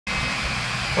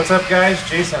What's up, guys?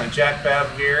 Jason and Jack Bab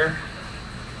here.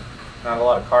 Not a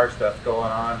lot of car stuff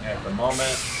going on at the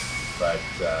moment, but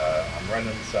I'm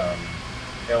running some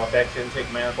LFX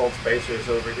intake manifold spacers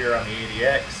over here on the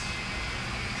ADX.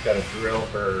 It's got a drill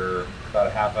for about a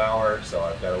half hour, so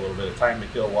I've got a little bit of time to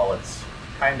kill while it's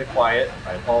kind of quiet.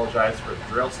 I apologize for the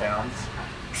drill sounds,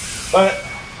 but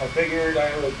I figured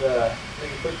I would make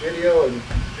a quick video and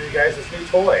show you guys this new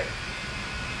toy.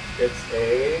 It's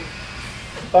a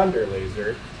Tunder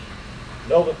Laser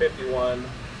Nova 51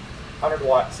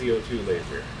 100-watt CO2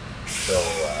 laser. So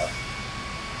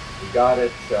we got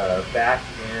it back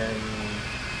in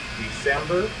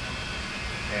December,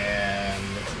 and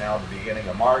it's now the beginning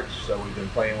of March, so we've been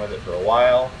playing with it for a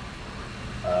while.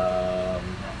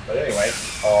 But anyway,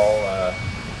 I'll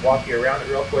walk you around it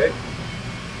real quick.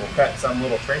 We'll cut some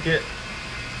little trinket,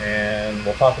 and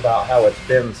we'll talk about how it's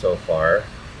been so far,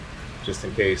 just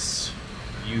in case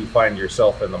you find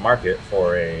yourself in the market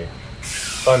for a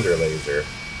Tunder laser.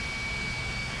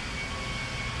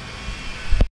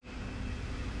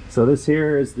 So this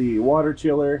here is the water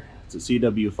chiller. It's a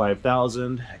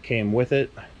CW5000. It came with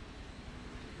it.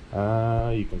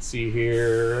 You can see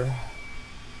here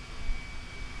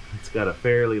it's got a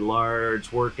fairly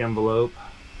large work envelope.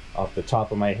 Off the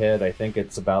top of my head, I think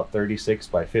it's about 36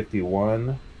 by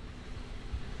 51.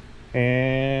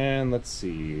 And let's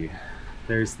see,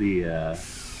 there's the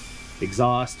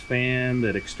exhaust fan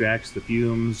that extracts the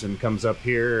fumes and comes up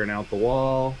here and out the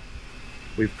wall.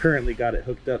 We've currently got it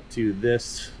hooked up to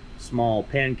this small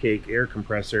pancake air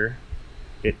compressor.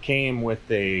 It came with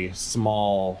a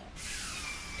small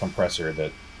compressor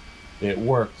that it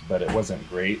worked, but it wasn't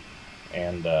great.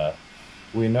 And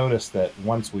we noticed that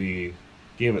once we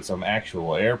gave it some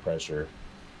actual air pressure,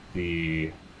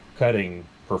 the cutting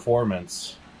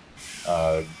performance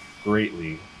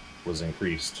greatly was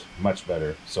increased, much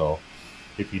better. So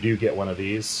if you do get one of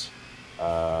these,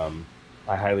 I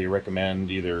highly recommend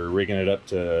either rigging it up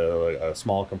to a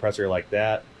small compressor like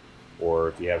that, or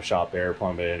if you have shop air,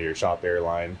 plumb it into your shop air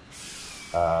line.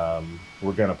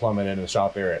 We're going to plumb it into the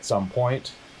shop air at some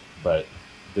point, but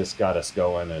this got us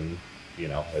going, and you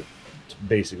know, it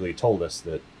basically told us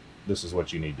that this is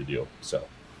what you need to do. So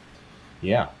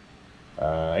yeah,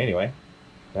 anyway,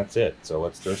 that's it. So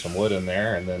let's throw some wood in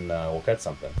there, and then we'll cut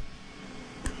something.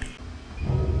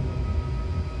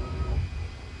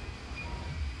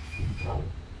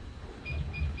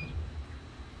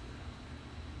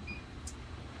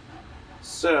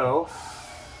 So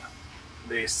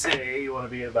they say you want to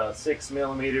be about 6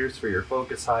 millimeters for your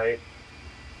focus height,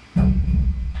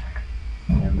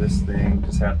 and this thing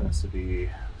just happens to be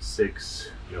 6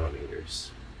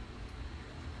 millimeters.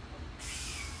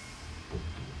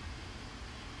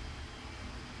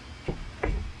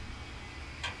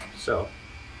 So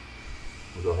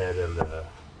we'll go ahead and I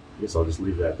guess I'll just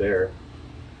leave that there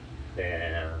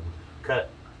and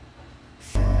cut.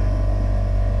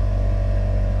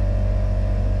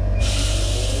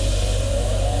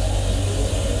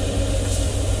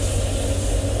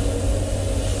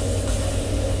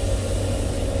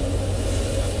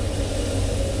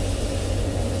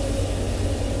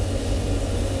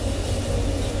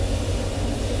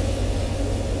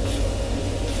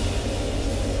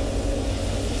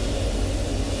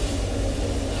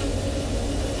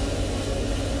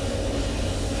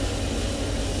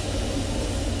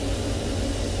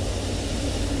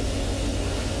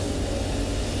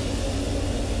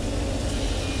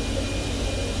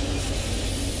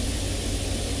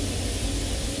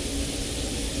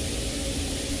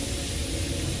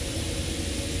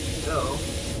 So,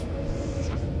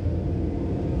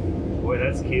 boy,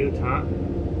 that's cute, huh?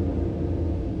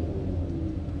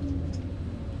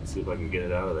 Let's see if I can get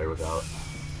it out of there without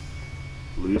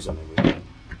losing anything.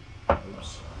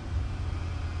 Oops.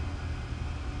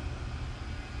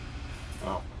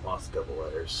 Oh, lost a couple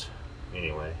letters.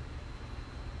 Anyway.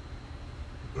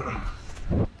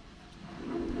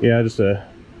 Yeah, just a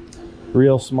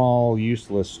real small,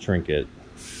 useless trinket.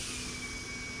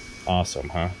 Awesome,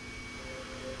 huh?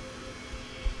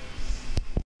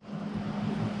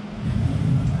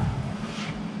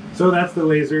 So that's the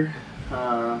laser,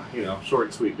 you know, short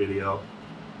and sweet video.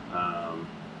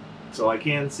 So I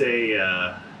can say,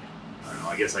 I don't know,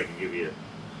 I guess I can give you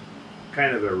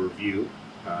kind of a review.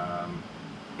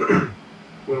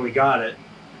 When we got it,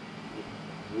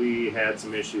 we had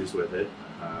some issues with it.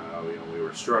 You know, we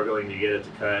were struggling to get it to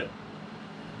cut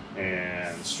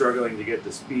and struggling to get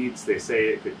the speeds they say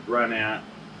it could run at.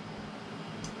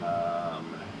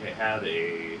 It had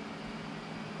a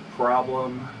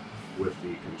problem with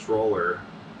the controller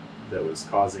that was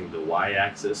causing the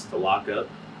Y-axis to lock up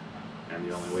and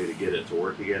the only way to get it to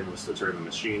work again was to turn the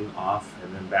machine off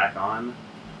and then back on.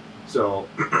 So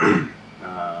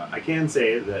I can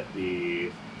say that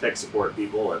the tech support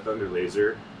people at Tunder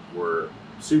Laser were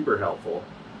super helpful.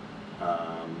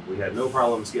 We had no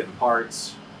problems getting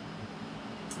parts.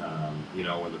 You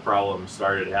know, when the problem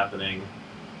started happening,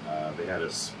 they had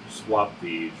us swap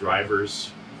the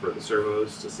drivers for the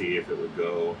servos to see if it would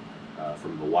go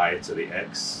from the Y to the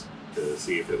X to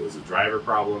see if it was a driver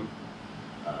problem.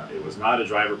 It was not a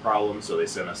driver problem, so they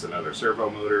sent us another servo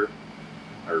motor.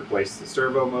 I replaced the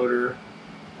servo motor.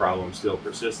 Problem still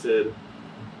persisted,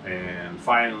 and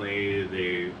finally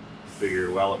they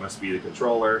figured, well, it must be the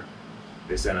controller.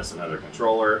 They sent us another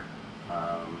controller,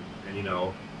 and you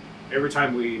know, every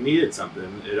time we needed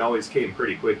something, it always came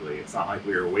pretty quickly. It's not like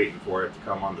we were waiting for it to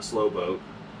come on the slow boat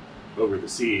over the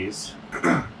seas.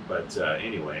 But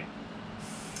anyway,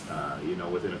 you know,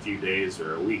 within a few days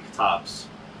or a week tops,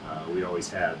 we always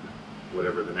had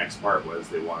whatever the next part was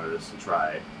they wanted us to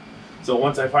try. So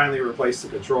once I finally replaced the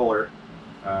controller,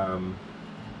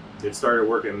 it started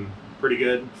working pretty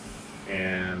good,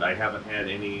 and I haven't had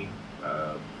any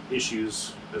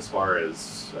issues as far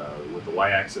as with the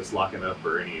Y-axis locking up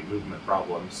or any movement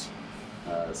problems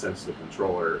since the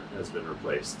controller has been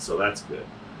replaced. So that's good.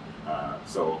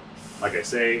 So like I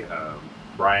say,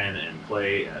 Brian and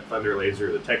Clay at Tunder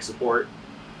Laser, the tech support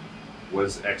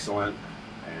was excellent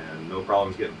and no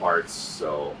problems getting parts.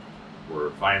 So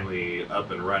we're finally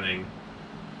up and running.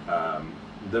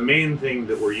 The main thing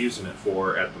that we're using it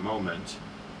for at the moment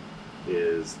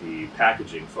is the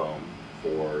packaging foam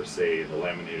for, say, the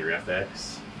Laminator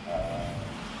FX.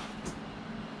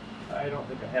 I don't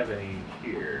think I have any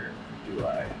here, do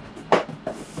I?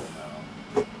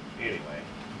 No. Anyway,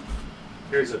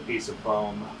 here's a piece of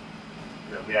foam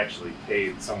that we actually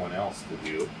paid someone else to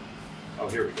do. Oh,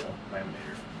 here we go,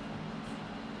 Laminator.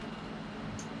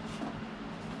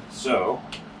 So,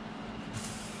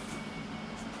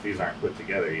 these aren't put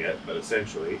together yet, but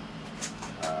essentially,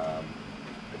 I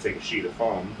take a sheet of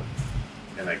foam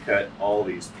and I cut all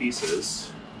these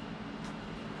pieces,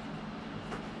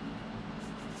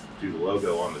 do the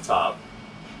logo on the top,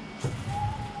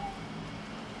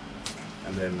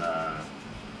 and then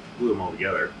glue them all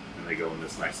together, and they go in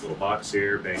this nice little box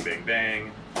here. Bang, bang,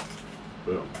 bang,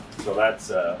 boom. So that's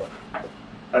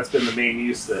been the main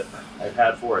use that I've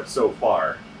had for it so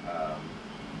far.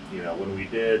 You know, when we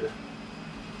did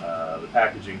the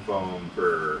packaging foam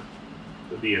for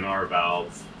the B&R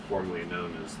valve, formerly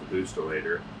known as the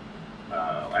boostulator,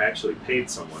 I actually paid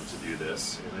someone to do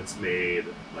this, and it's made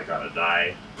like on a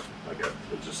die, like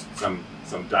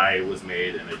some die was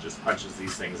made, and it just punches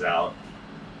these things out.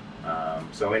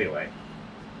 So anyway,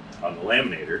 on the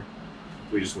laminator,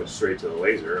 we just went straight to the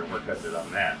laser, and we're cutting it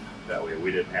on that. That way,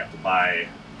 we didn't have to buy,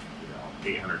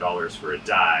 you know, $800 for a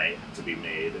die to be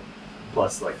made,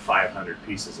 plus like 500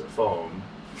 pieces of foam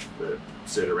that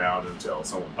sit around until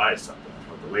someone buys something.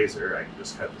 With the laser, I can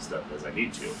just cut the stuff as I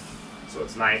need to. So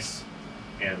it's nice,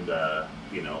 and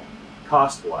you know,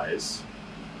 cost-wise,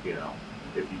 you know,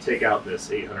 if you take out this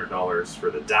 $800 for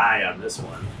the die on this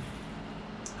one,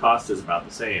 cost is about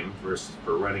the same versus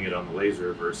for running it on the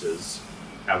laser versus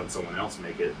having someone else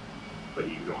make it, but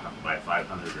you don't have to buy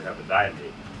 500 or have a die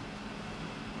made.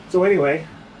 So anyway,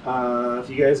 if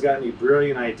you guys got any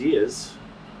brilliant ideas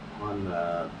on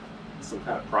some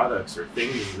kind of products or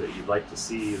things that you'd like to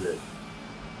see that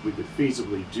we could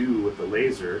feasibly do with the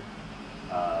laser,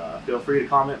 feel free to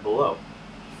comment below.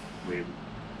 We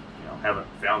haven't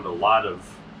found a lot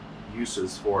of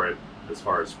uses for it as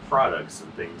far as products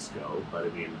and things go, but I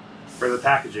mean, for the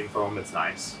packaging foam, it's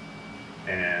nice.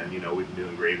 And you know, we can do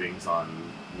engravings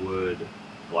on wood,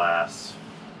 glass,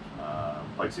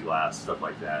 plexiglass, stuff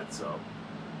like that. So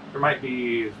there might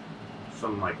be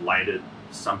some like lighted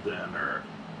something or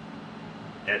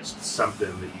etched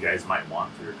something that you guys might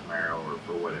want for your Camaro or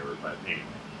for whatever. But anyway,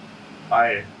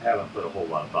 I haven't put a whole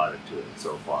lot of thought into it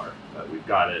so far, but we've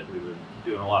got it. We've been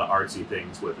doing a lot of artsy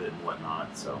things with it and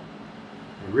whatnot. So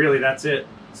and really, that's it.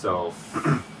 So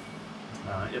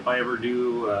if I ever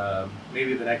do,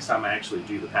 maybe the next time I actually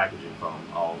do the packaging foam,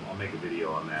 I'll make a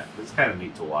video on that. It's kind of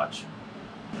neat to watch.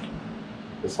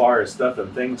 As far as stuff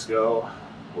and things go,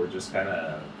 we're just kind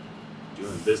of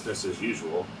doing business as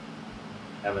usual.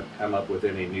 Haven't come up with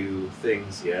any new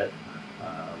things yet.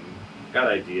 Got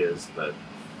ideas, but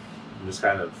I'm just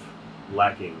kind of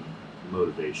lacking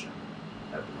motivation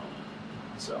at the moment.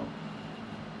 So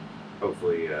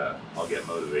hopefully I'll get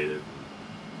motivated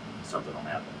and something will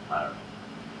happen. I don't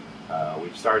know.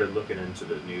 We've started looking into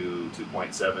the new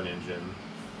 2.7 engine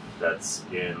that's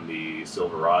in the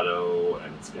Silverado,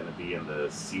 and it's going to be in the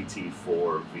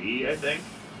CT4V, I think.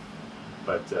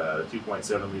 but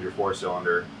 2.7 liter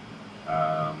 4-cylinder.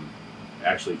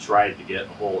 Actually tried to get a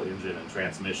whole engine and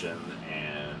transmission,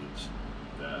 and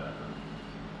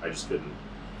I just couldn't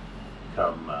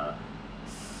come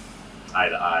eye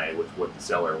to eye with what the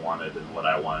seller wanted and what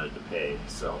I wanted to pay.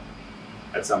 So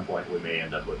at some point we may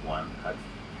end up with one.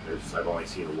 I've only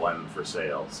seen one for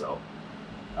sale, so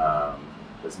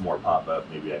as more pop up,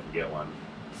 maybe I can get one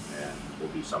and we'll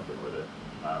do something with it.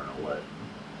 I don't know what.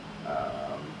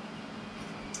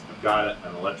 I've got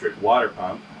an electric water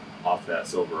pump off that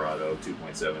Silverado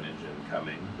 2.7 engine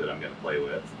coming that I'm going to play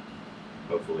with.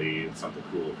 Hopefully something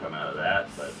cool will come out of that,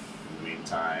 but in the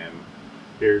meantime,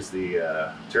 here's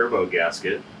the turbo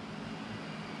gasket.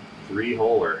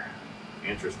 3-holer.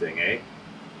 Interesting, eh?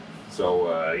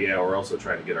 So yeah, we're also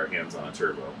trying to get our hands on a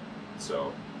turbo.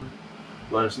 So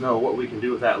let us know what we can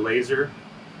do with that laser,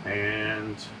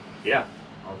 and yeah,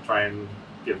 I'll try and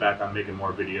get back on making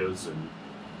more videos. And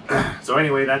so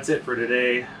anyway, that's it for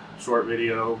today. Short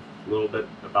video, a little bit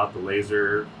about the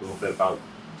laser, a little bit about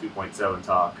 2.7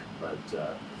 talk, but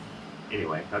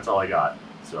anyway, that's all I got.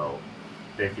 So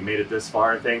if you made it this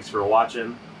far, thanks for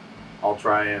watching. I'll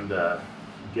try and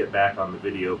get back on the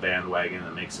video bandwagon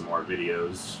and make some more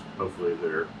videos. Hopefully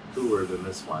they're cooler than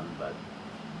this one, but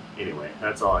anyway,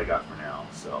 that's all I got for now.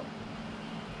 So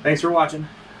thanks for watching.